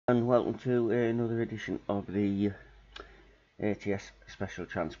And welcome to another edition of the ATS Special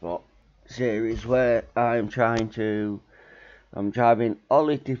Transport series, where I'm driving all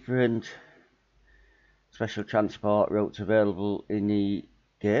the different special transport routes available in the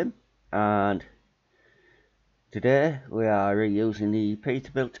game, and today we are using the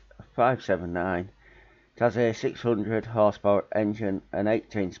Peterbilt 579. It has a 600 horsepower engine and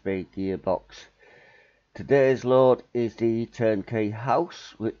 18-speed gearbox. Today's load is the turnkey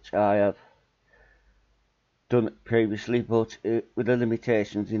house, which I have done previously, but with the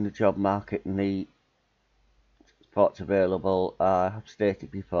limitations in the job market and the spots available, I have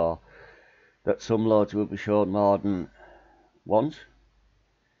stated before that some loads will be shown more than once,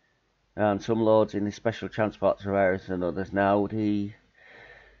 and some loads in the special transports are rarer than others. Now, the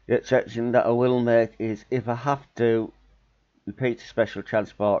exception that I will make is if I have to repeat a special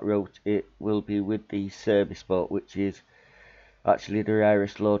transport route, it will be with the service boat, which is actually the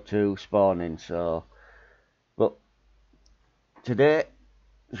rarest load to spawn in. So, but today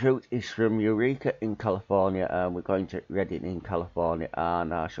the route is from Eureka in California, and we're going to Redding in California,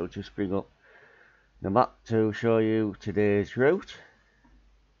 and I shall just bring up the map to show you today's route.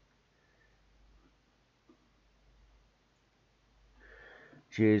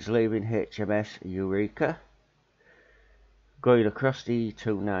 She is leaving HMS Eureka, going across the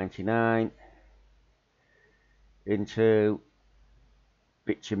 299 into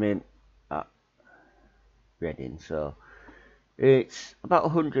bitumen at Reading. So it's about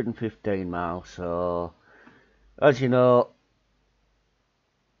 115 miles. So as you know,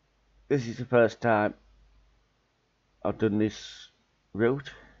 this is the first time I've done this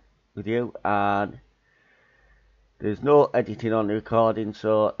route with you, and there's no editing on the recording,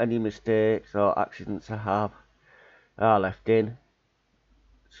 so any mistakes or accidents I have are left in.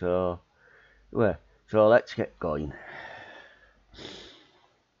 So let's get going.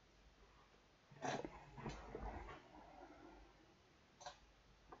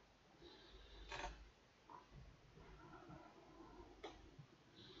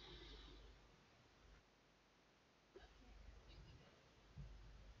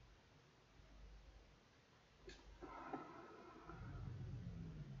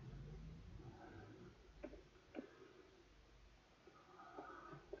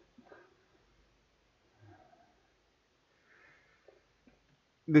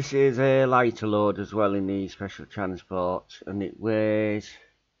 This is a lighter load as well in the special transport, and it weighs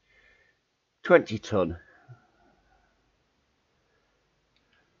 20 tonne.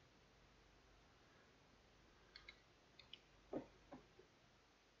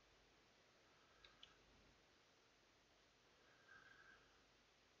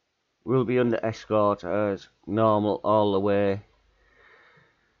 We'll be under escort as normal all the way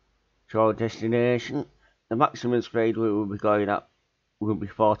to our destination. The maximum speed we will be going at will be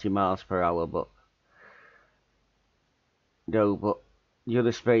 40 miles per hour, but the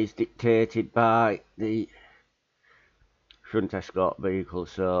other speed is dictated by the front escort vehicle.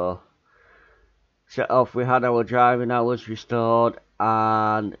 So set off, we had our driving hours restored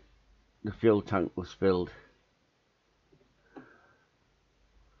and the fuel tank was filled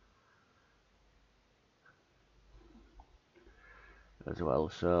as well.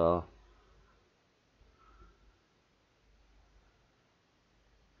 So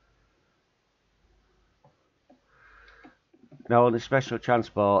now on the special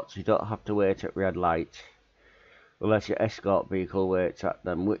transports, you don't have to wait at red lights unless your escort vehicle waits at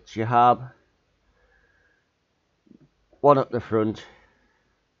them, which you have one at the front,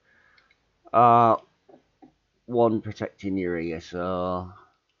 one protecting your rear. So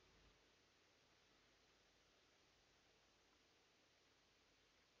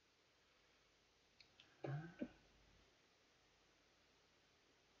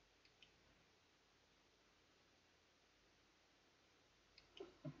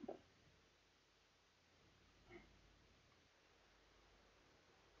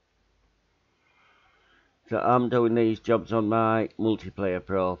I'm doing these jobs on my multiplayer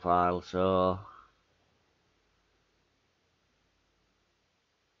profile, so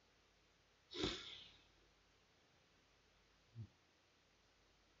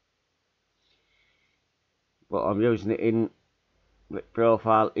but I'm using it in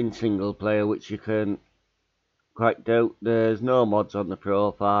profile in single player, which you can quite do. There's no mods on the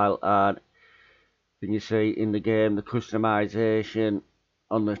profile, and can you see in the game the customization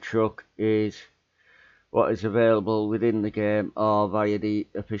on the truck is what is available within the game or via the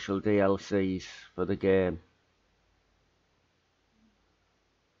official DLCs for the game.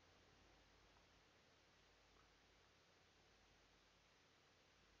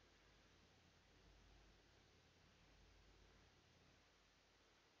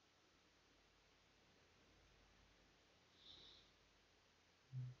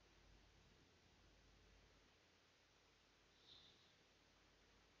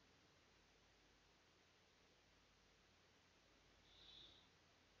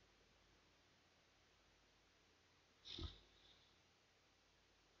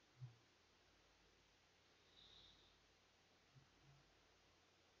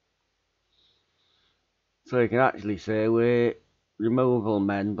 So you can actually say we're removal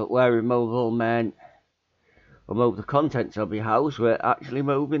men, but we're removal men will move the contents of your house. We're actually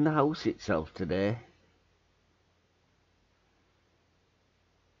moving the house itself today.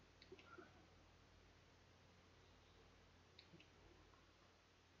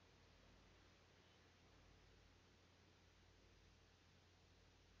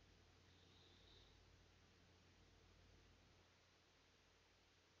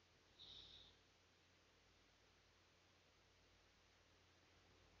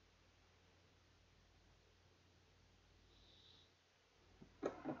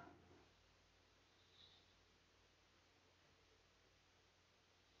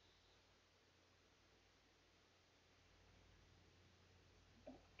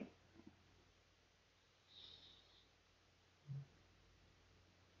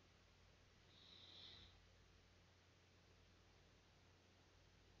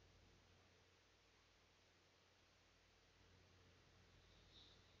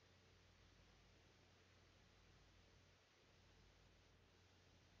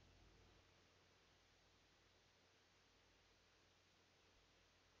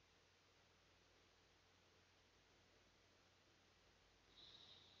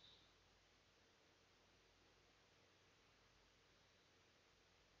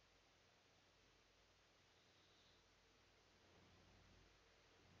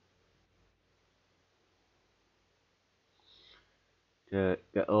 To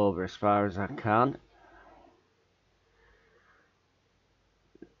get over as far as I can.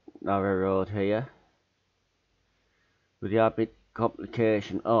 Narrow road here. With the added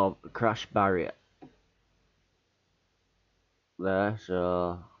complication of a crash barrier there,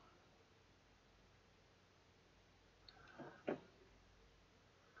 so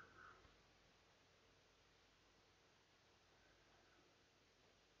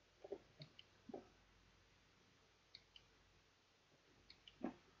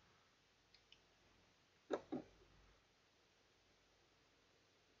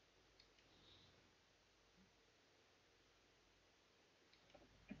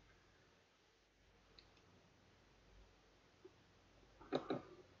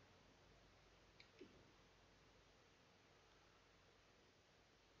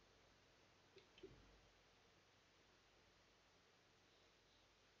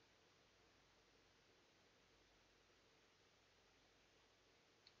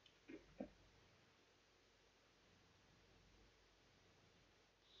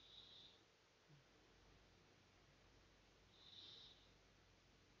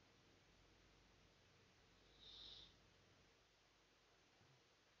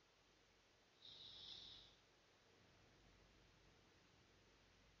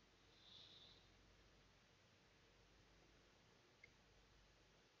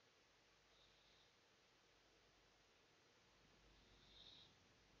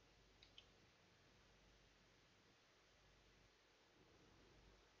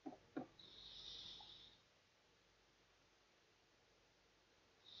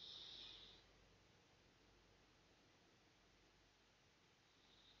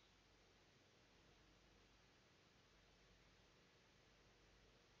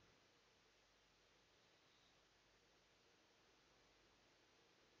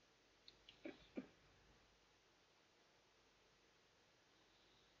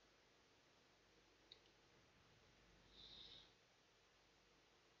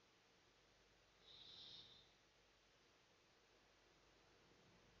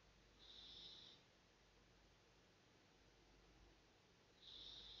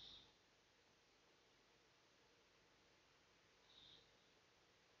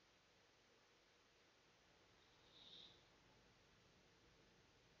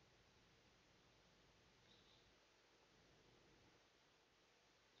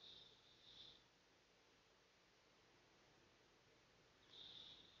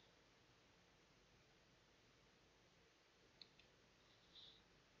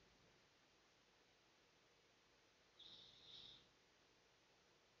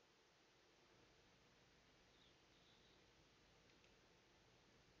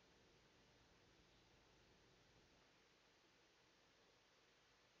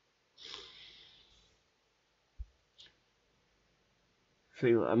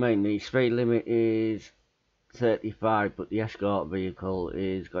see what I mean. The speed limit is 35, but the escort vehicle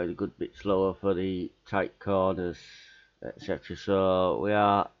is going a good bit slower for the tight corners, etc. So we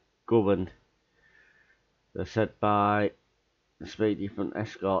are governed, they're said, by the speed different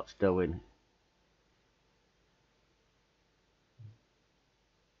escorts doing.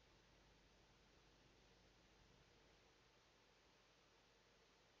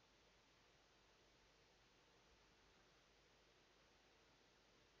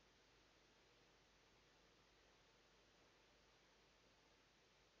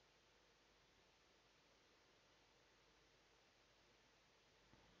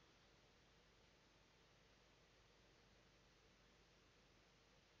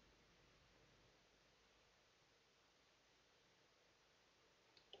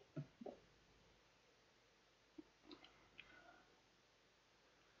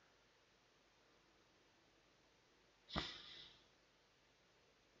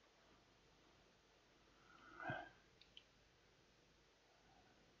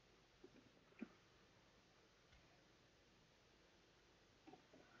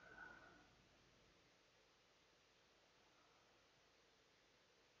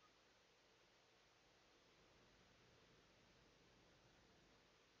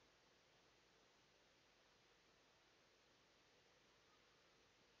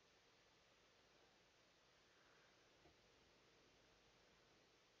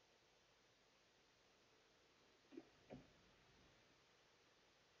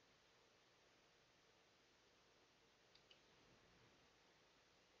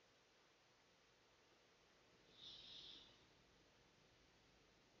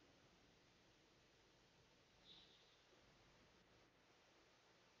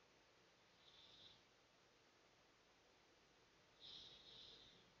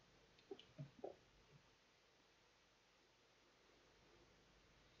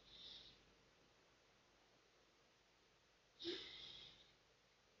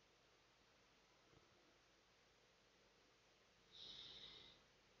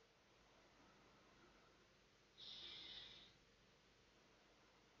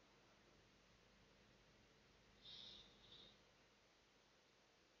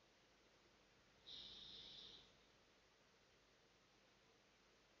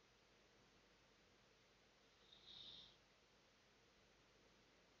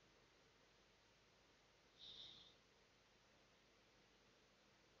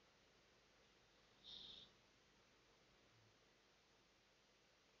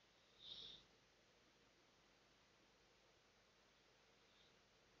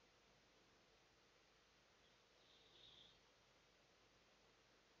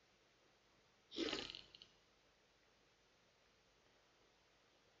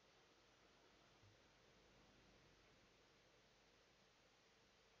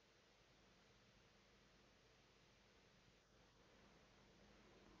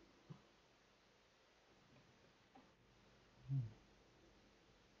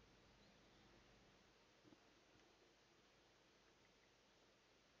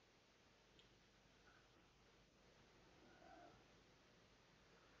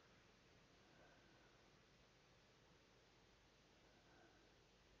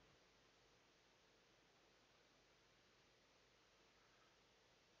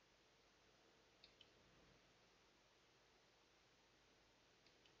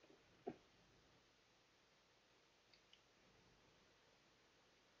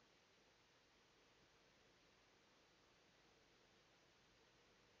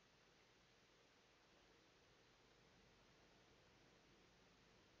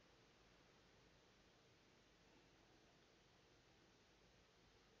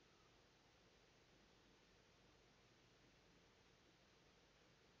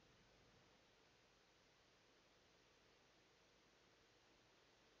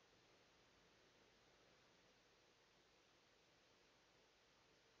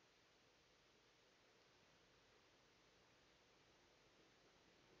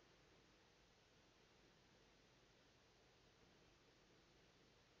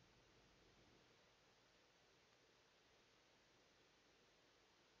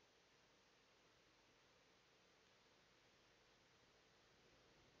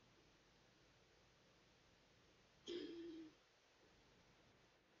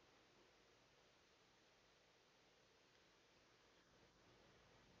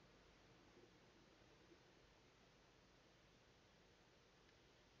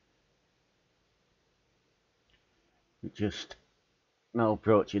 Just now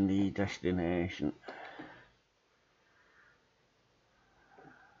approaching the destination.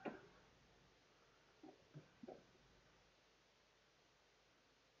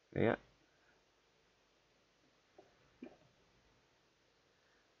 Yeah.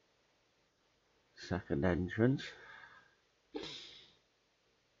 Second entrance.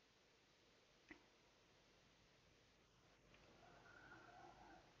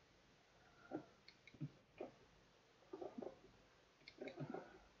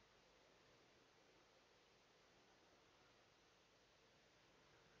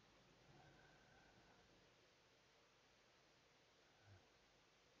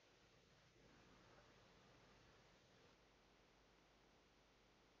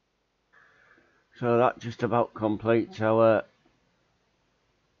 So that just about completes our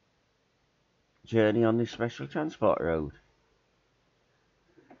journey on this special transport road.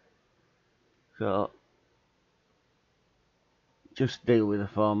 So just deal with the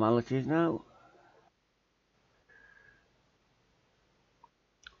formalities now.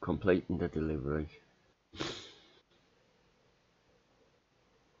 Completing the delivery.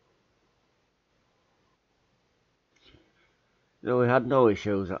 So we had no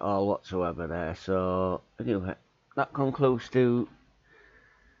issues at all whatsoever there. So anyway, that concludes to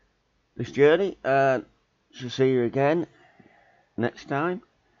this journey, and shall see you again next time.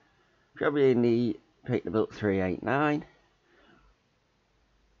 Probably in the Peterbilt 389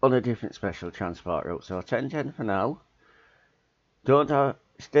 on a different special transport route. So 1010 for now.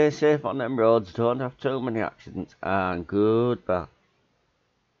 Stay safe on them roads. Don't have too many accidents, and goodbye.